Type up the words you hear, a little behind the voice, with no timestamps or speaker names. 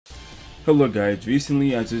Hello guys,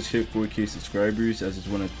 recently I just hit 4K subscribers. I just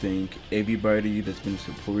want to thank everybody that's been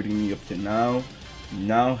supporting me up to now.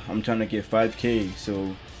 Now I'm trying to get 5K,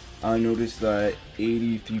 so I noticed that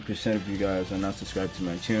 83% of you guys are not subscribed to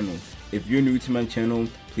my channel. If you're new to my channel,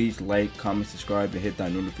 please like, comment, subscribe, and hit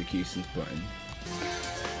that notifications button.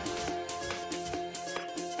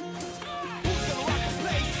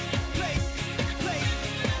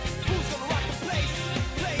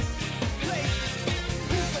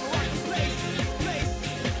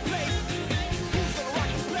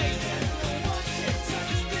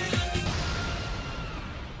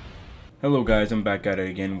 Hello guys, I'm back at it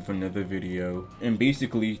again with another video, and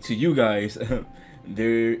basically to you guys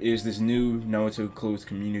there is this new Naruto closed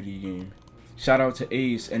community game. Shout out to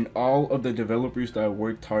Ace and all of the developers that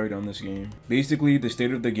worked hard on this game. Basically the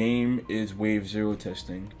state of the game is wave 0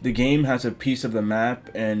 testing. The game has a piece of the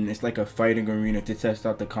map and it's like a fighting arena to test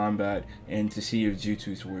out the combat and to see if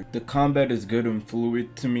jutsus work. The combat is good and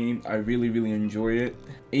fluid to me. I really enjoy it.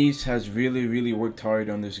 Ace has really worked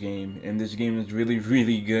hard on this game, and this game is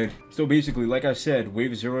really good. So basically, like I said,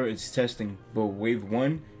 wave 0 is testing, but wave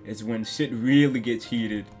 1 is when shit really gets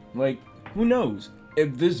heated. Like, who knows?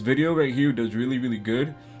 If this video right here does really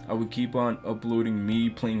good, I would keep on uploading me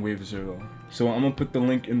playing wave 0. So I'm gonna put the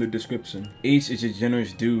link in the description. Ace is a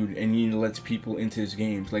generous dude and he lets people into his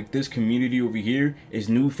games. Like, this community over here is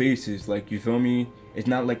new faces, like, you feel me? It's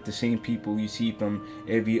not like the same people you see from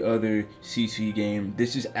every other CC game.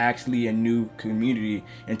 This is actually a new community,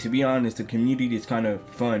 and to be honest, the community is kind of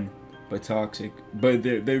fun but toxic, but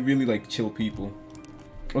they're really like chill people.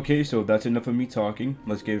 Okay, so that's enough of me talking.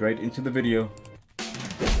 Let's get right into the video.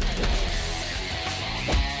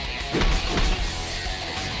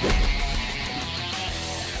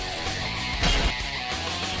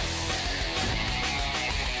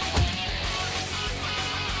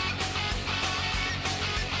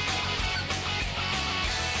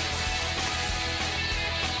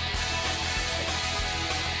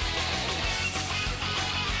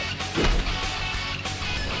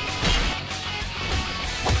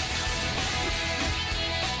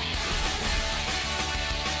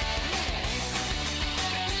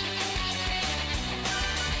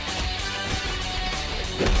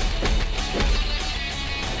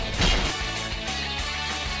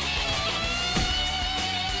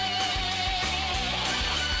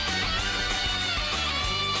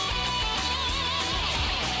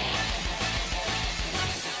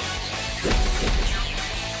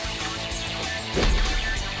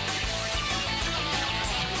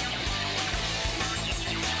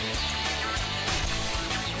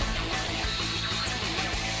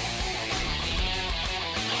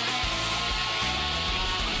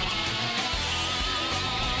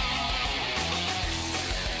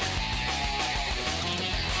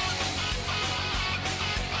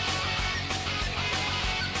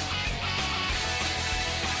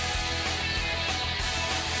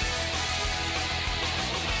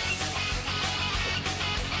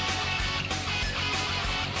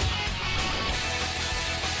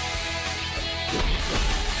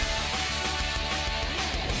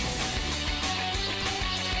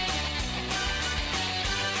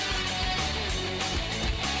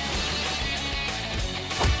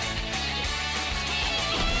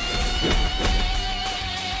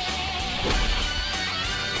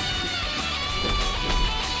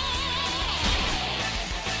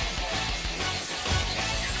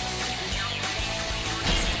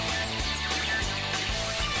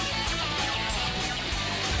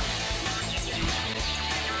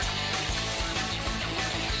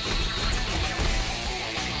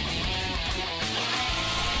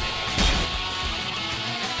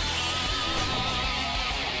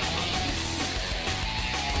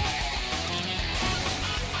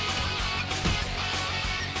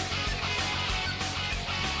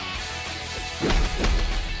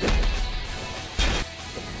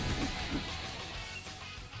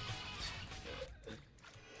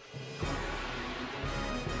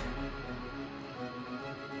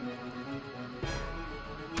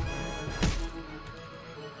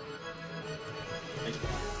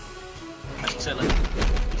 Said like,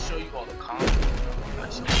 show you all the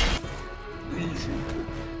comments.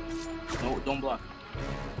 No, don't block.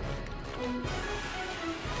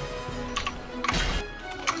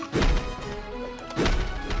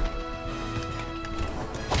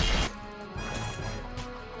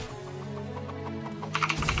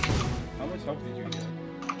 How much help did you get?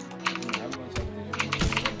 How much help did you get?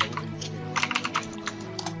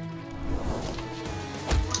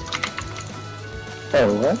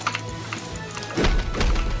 Oh, what?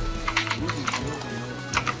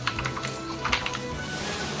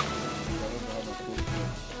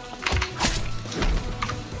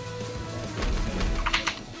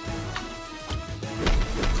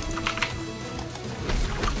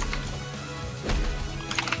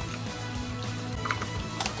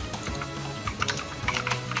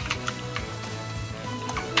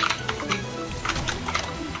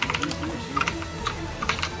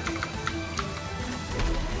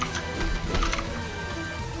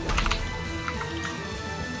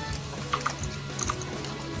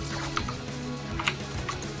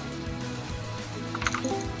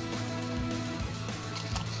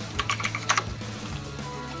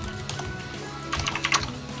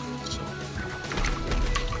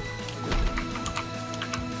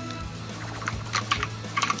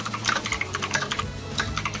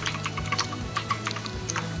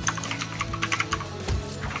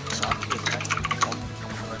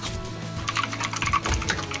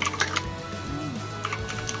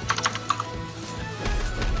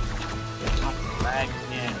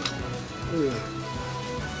 I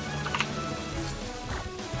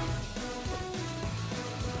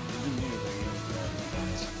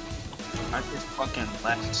just fucking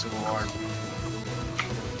laughed so hard.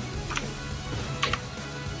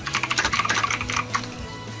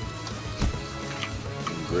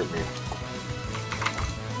 Grip me.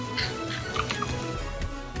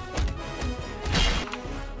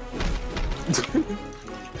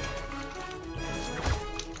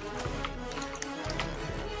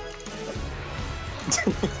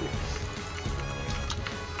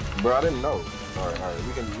 Bro, I didn't know. Alright,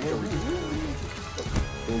 we can read. What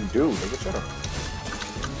can you do? Nigga, shut up.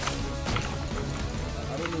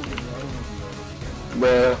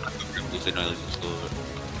 Bruh.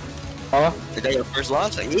 Huh? Is that your first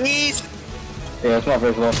loss? Yes! Yeah, it's my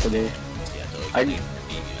first loss today.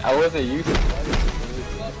 I wasn't used to it.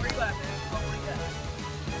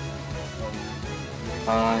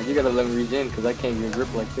 You gotta let me regen because I can't get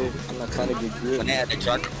grip like this. I'm not trying to get grip. When they had the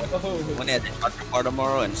chakra part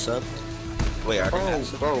tomorrow and sub. Wait, are they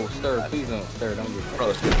Bro, stir, please don't, stir, don't get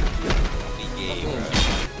bro? grip.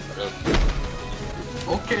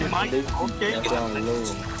 Okay, Mike. Okay. Down low.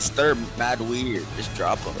 Stir mad weird. Just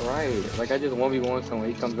drop him. Right, like I just 1v1 someone,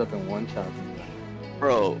 he comes up in one shot.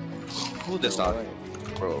 Bro, who this on?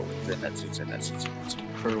 Right. Bro, then that's it.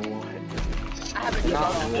 For what? I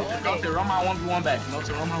haven't no, to run my 1v1 back. No,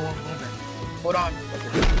 to run my 1v1 back. Hold on.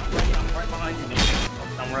 I'm right behind you,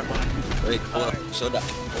 nigga. I'm right behind you. Wait, hold up. So that.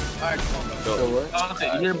 Alright, So what? okay,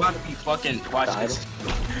 you're about to be fucking. Watch this.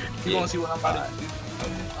 You gonna see what I'm about to do.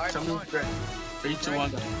 Alright, Tell me what's ready. 3, 2,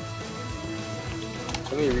 1, go.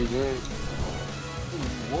 Let me regen.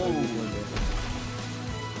 Whoa.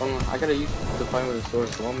 Hold on, I gotta use the fight with a sword,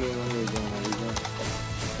 so let me regen.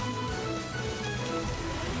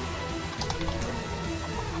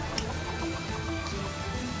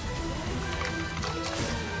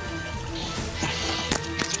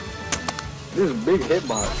 This is a big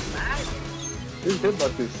hitbox. This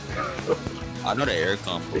hitbox is... I know the air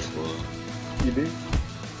combo, bro. You do?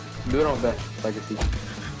 Do it on that, so I can see.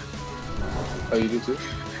 Oh, you do too?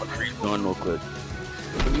 Going real quick.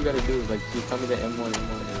 What you gotta do is like, just tell me the M1,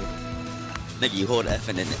 M1, Nigga, you hold F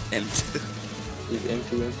and then M2. it's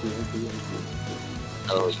M2, M2, M2, M2.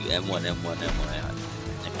 Oh, you M1, M1, M1.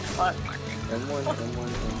 What? M1, M1, M1,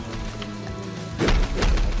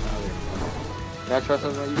 Can I try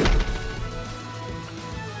something on you?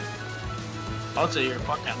 I'll tell you're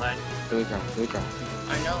fucking lag. Let me try.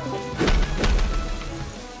 I know.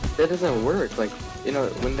 That doesn't work, like, you know,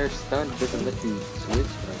 when they're stunned, it doesn't let you switch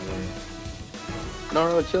right away.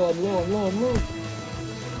 No, chill, I'm low.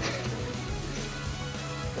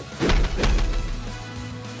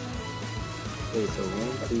 Wait, so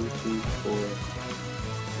 1, 2, 3, 4.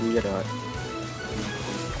 We gotta...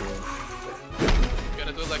 You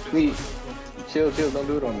gotta do it like this. Please, chill, don't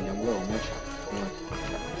do it on me, I'm low, one shot.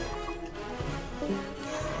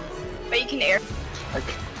 But you can air.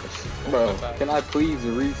 Bro, can I please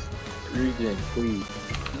regen, please?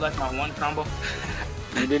 You like my one combo?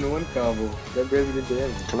 You didn't win combo. That barely did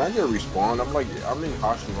damage. Can I get respawn? I'm in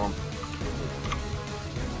Hashirama.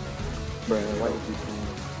 Bro, why did you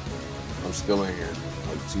spawn? I'm still in here.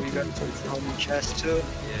 Like, TP type shit. On the chest too?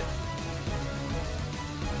 Yeah.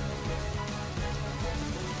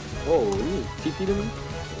 Whoa, you TP to me?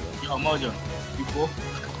 Yo, Mojo, you cool?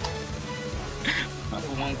 I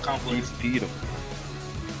put one combo. You beat him.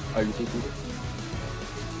 Are you TP?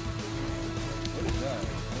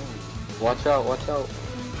 Watch out.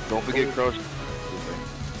 Don't forget crouch.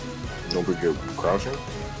 Don't forget crouching.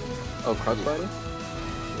 Oh, crouch fighting?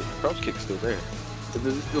 Crouch kick's still there. Does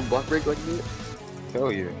this still block break like this?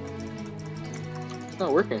 Hell yeah. It's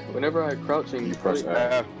not working. Whenever I crouch and You press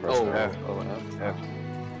F. Press Oh, F. F.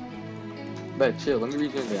 Bet, chill, let me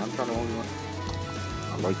regen there. I'm trying to only one.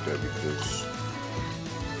 I like that because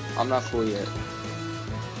I'm not full yet.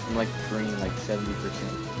 I'm like green, like 70%.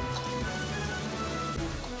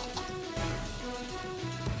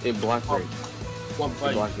 It block break. What It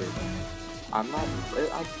fight? block break. I'm not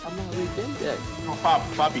regen yet. Oh,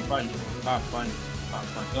 Poppy, funny.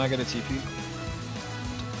 Can I get a TP?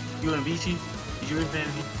 You in VT? Did you in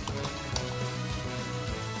VT?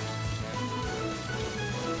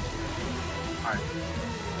 Alright.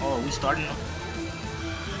 Oh, we starting now?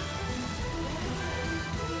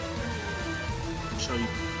 I'll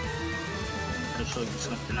show you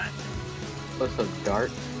something tonight. What's up,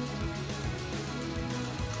 Dart?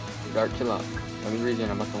 Dart, chill out. Let me regen,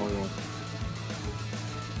 I'm not the only one.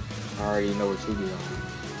 I already know what you be on.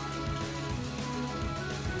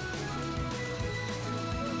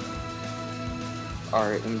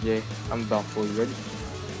 Alright, MJ, I'm about full. You ready?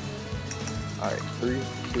 Alright, 3,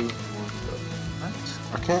 2, 1, go.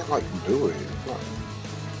 I can't like do it. It's not...